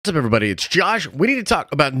What's up, everybody? It's Josh. We need to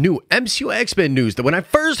talk about new MCU X-Men news that when I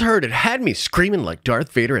first heard it had me screaming like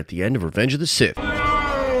Darth Vader at the end of Revenge of the Sith.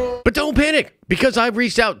 But don't panic, because I've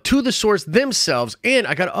reached out to the source themselves and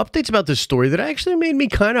I got updates about this story that actually made me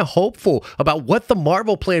kind of hopeful about what the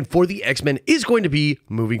Marvel plan for the X-Men is going to be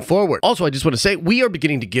moving forward. Also, I just want to say we are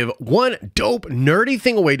beginning to give one dope, nerdy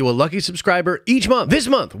thing away to a lucky subscriber each month. This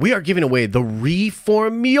month, we are giving away the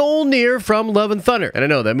Reformed Mjolnir from Love and Thunder. And I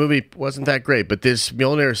know that movie wasn't that great, but this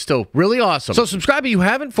Mjolnir is still really awesome. So subscribe if you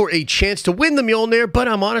haven't for a chance to win the Mjolnir, but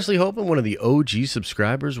I'm honestly hoping one of the OG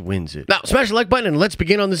subscribers wins it. Now, smash the like button and let's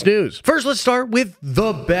begin on this news. First, let's start with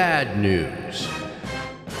the bad news.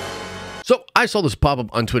 So I saw this pop up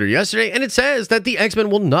on Twitter yesterday, and it says that the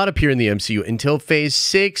X-Men will not appear in the MCU until Phase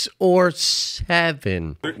 6 or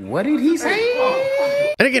 7. What did he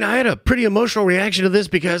say? And again, I had a pretty emotional reaction to this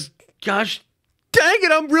because, gosh, dang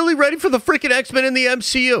it, I'm really ready for the freaking X-Men in the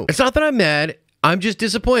MCU. It's not that I'm mad, I'm just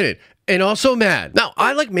disappointed. And also mad. Now,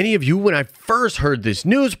 I, like many of you, when I first heard this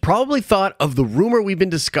news, probably thought of the rumor we've been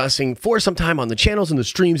discussing for some time on the channels and the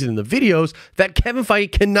streams and in the videos that Kevin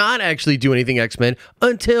Feige cannot actually do anything X-Men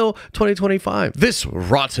until 2025. This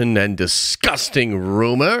rotten and disgusting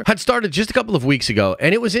rumor had started just a couple of weeks ago,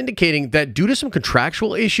 and it was indicating that due to some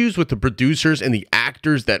contractual issues with the producers and the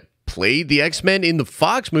actors that played the X-Men in the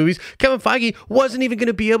Fox movies, Kevin Feige wasn't even going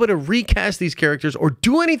to be able to recast these characters or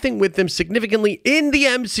do anything with them significantly in the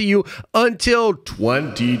MCU until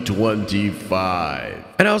 2025.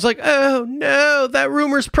 And I was like, oh no, that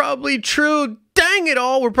rumor's probably true. Dang it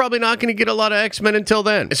all, we're probably not going to get a lot of X-Men until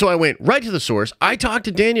then. And so I went right to the source. I talked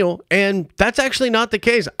to Daniel, and that's actually not the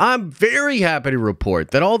case. I'm very happy to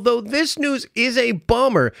report that although this news is a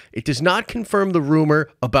bummer, it does not confirm the rumor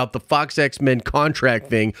about the Fox X-Men contract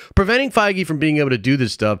thing, preventing Feige from being able to do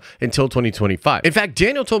this stuff until 2025. In fact,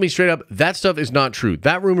 Daniel told me straight up, that stuff is not true.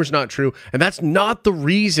 That rumor's not true, and that's not the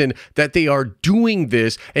reason that they are doing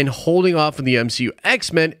this and holding off on the MCU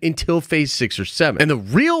X-Men until Phase 6 or 7. And the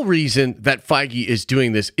real reason that Feige is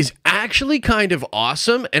doing this is actually kind of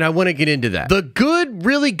awesome, and I want to get into that. The good,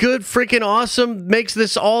 really good, freaking awesome, makes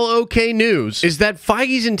this all okay news is that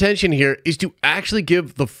Feige's intention here is to actually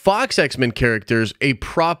give the Fox X-Men characters a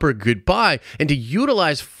proper goodbye and to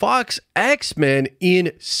utilize Fox X-Men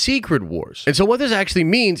in Secret Wars. And so what this actually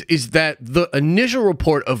means is that the initial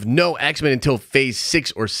report of no X-Men until Phase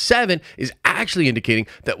 6 or 7 is actually indicating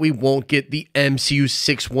that we won't get the MCU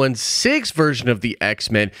 616 version of the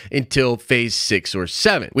X-Men until Phase 6 or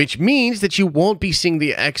 7, which means that you won't be seeing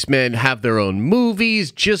the X-Men have their own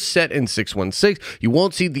movies just set in 616. You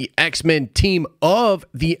won't see the X-Men team of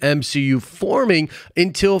the MCU forming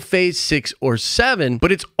until Phase 6 or 7,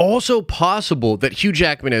 but it's also possible that Hugh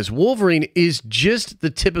Jackman as Wolverine is just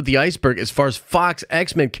the tip of the iceberg as far as Fox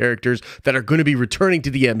X-Men characters that are going to be returning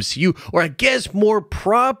to the MCU, or I guess more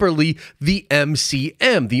properly, the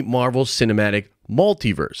MCM, the Marvel Cinematic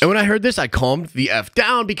Multiverse. And when I heard this, I calmed the F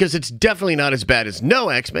down because it's definitely not as bad as no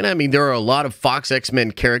X-Men. I mean, there are a lot of Fox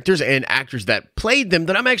X-Men characters and actors that played them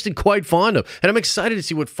that I'm actually quite fond of. And I'm excited to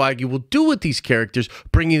see what Feige will do with these characters,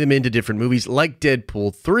 bringing them into different movies like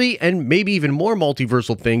Deadpool 3 and maybe even more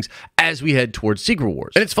multiversal things as we head towards Secret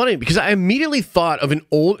Wars. And it's funny because I immediately thought of an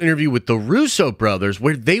old interview with the Russo brothers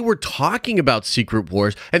where they were talking about Secret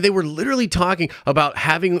Wars, and they were literally talking about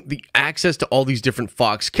having the access to all these different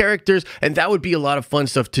Fox characters, and that would be a lot of fun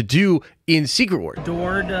stuff to do in Secret Wars.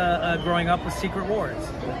 Adored growing up with Secret Wars.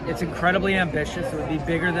 It's incredibly ambitious. It would be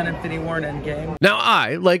bigger than Infinity War and Endgame. Now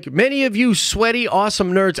I, like many of you sweaty,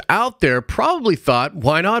 awesome nerds out there, probably thought,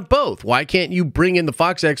 why not both? Why can't you bring in the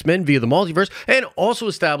Fox X-Men via the multiverse and also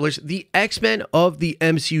establish the X-Men of the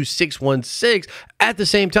MCU 616 at the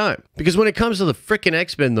same time? Because when it comes to the frickin'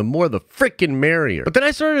 X-Men, the more the frickin' merrier. But then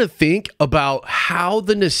I started to think about how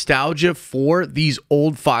the nostalgia for these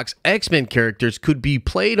old Fox X-Men characters could be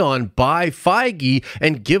played on by Feige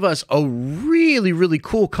and give us a really, really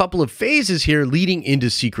cool couple of phases here leading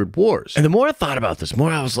into Secret Wars. And the more I thought about this,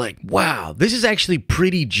 more I was like, wow, this is actually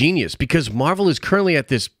pretty genius, because Marvel is currently at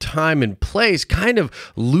this time and place kind of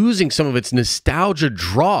losing some of its nostalgia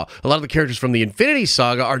draw. A lot of the characters from the Infinity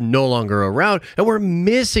Saga are no longer around, and we're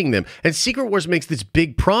missing them. And Secret Wars makes this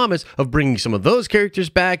big promise of bringing some of those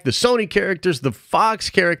characters back, the Sony characters, the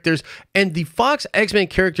Fox characters, and the Fox X-Men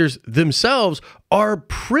characters themselves are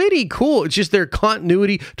pretty cool. It's just their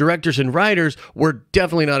continuity, directors, and writers were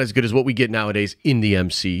definitely not as good as what we get nowadays in the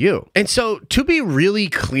MCU. And so, to be really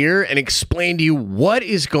clear and explain to you what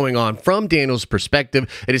is going on from Daniel's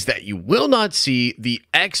perspective, it is that you will not see the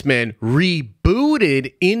X-Men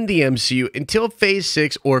rebooted in the MCU until Phase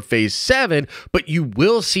 6 or Phase 7, but you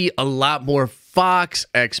will see a lot more Fox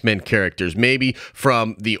X-Men characters, maybe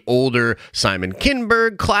from the older Simon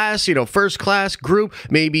Kinberg class, first class group,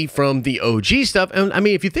 maybe from the OG stuff. And I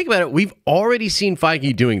mean, if you think about it, we've already seen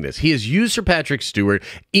Feige doing this. He has used Sir Patrick Stewart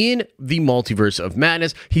in the Multiverse of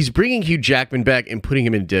Madness. He's bringing Hugh Jackman back and putting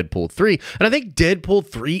him in Deadpool 3. And I think Deadpool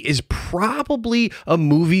 3 is probably a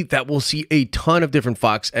movie that will see a ton of different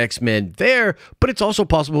Fox X-Men there, but it's also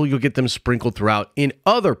possible you'll get them sprinkled throughout in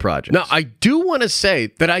other projects. Now, I do want to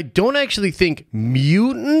say that I don't actually think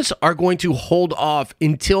mutants are going to hold off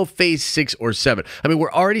until Phase 6 or 7. I mean,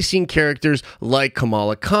 we're already seeing characters like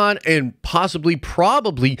Kamala Khan and probably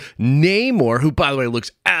Namor, who, by the way,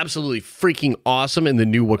 looks absolutely freaking awesome in the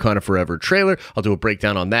new Wakanda Forever trailer. I'll do a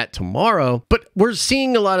breakdown on that tomorrow. But we're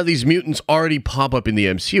seeing a lot of these mutants already pop up in the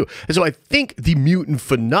MCU. And so I think the mutant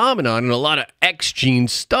phenomenon and a lot of X-gene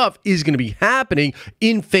stuff is going to be happening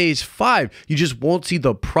in Phase 5. You just won't see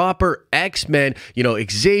the proper X-Men,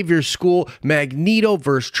 Xavier School, Magneto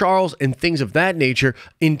versus Charles, and things of that nature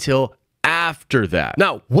until after that.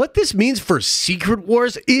 Now, what this means for Secret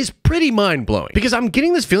Wars is pretty mind-blowing, because I'm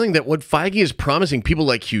getting this feeling that what Feige is promising people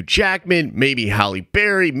like Hugh Jackman, maybe Halle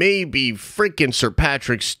Berry, maybe freaking Sir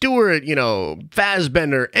Patrick Stewart,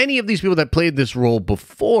 Fassbender, any of these people that played this role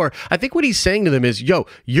before, I think what he's saying to them is, yo,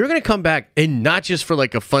 you're going to come back and not just for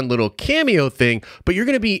like a fun little cameo thing, but you're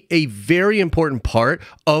going to be a very important part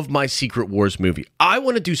of my Secret Wars movie. I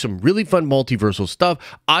want to do some really fun multiversal stuff.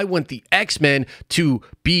 I want the X-Men to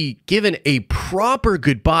be given a proper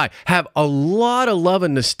goodbye, have a lot of love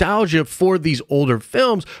and nostalgia for these older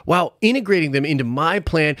films while integrating them into my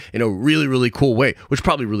plan in a really, really cool way, which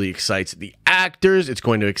probably really excites the actors. It's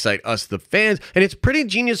going to excite us, the fans, and it's pretty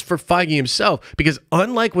genius for Feige himself, because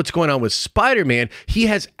unlike what's going on with Spider-Man, he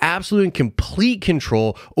has absolute and complete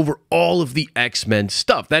control over all of the X-Men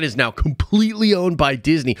stuff. That is now completely owned by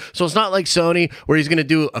Disney. So it's not like Sony, where he's going to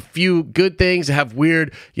do a few good things, have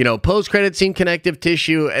weird, post-credit scene connective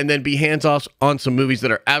tissue, and then be hands-off on some movies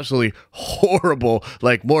that are absolutely horrible,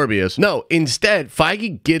 like Morbius. No, instead,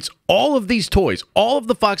 Feige gets all of these toys, all of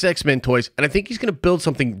the Fox X-Men toys, and I think he's going to build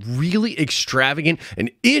something really extravagant and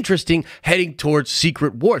interesting heading towards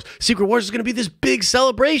Secret Wars. Secret Wars is going to be this big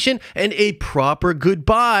celebration and a proper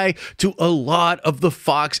goodbye to a lot of the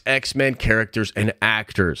Fox X-Men characters and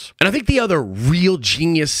actors. And I think the other real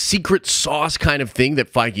genius secret sauce kind of thing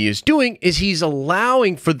that Feige is doing is he's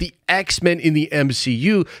allowing for the X-Men in the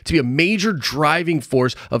MCU to be a major driving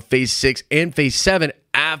force of Phase 6 and Phase 7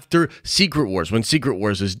 after Secret Wars. When Secret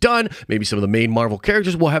Wars is done, maybe some of the main Marvel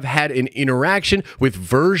characters will have had an interaction with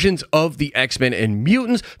versions of the X-Men and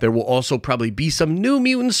mutants. There will also probably be some new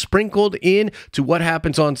mutants sprinkled in to what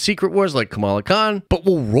happens on Secret Wars, like Kamala Khan, but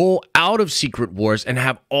we'll roll out of Secret Wars and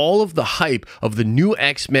have all of the hype of the new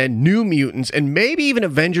X-Men, new mutants, and maybe even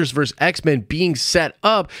Avengers vs. X-Men being set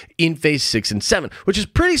up in Phase 6 and 7, which is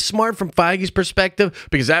pretty smart from Feige's perspective,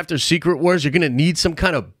 because after Secret Wars, you're going to need some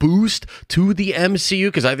kind of boost to the MCU,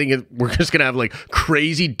 because I think we're just going to have like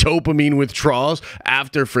crazy dopamine withdrawals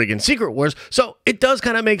after friggin' Secret Wars. So it does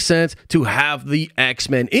kind of make sense to have the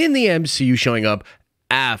X-Men in the MCU showing up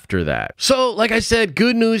after that. So, like I said,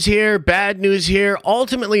 good news here, bad news here,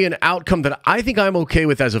 ultimately an outcome that I think I'm okay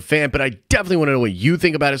with as a fan, but I definitely want to know what you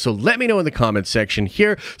think about it. So let me know in the comments section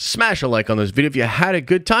here. Smash a like on this video if you had a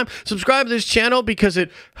good time. Subscribe to this channel because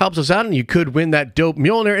it helps us out and you could win that dope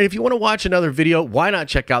Mjolnir. And if you want to watch another video, why not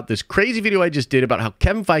check out this crazy video I just did about how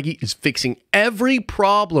Kevin Feige is fixing every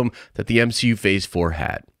problem that the MCU Phase 4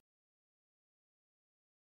 had.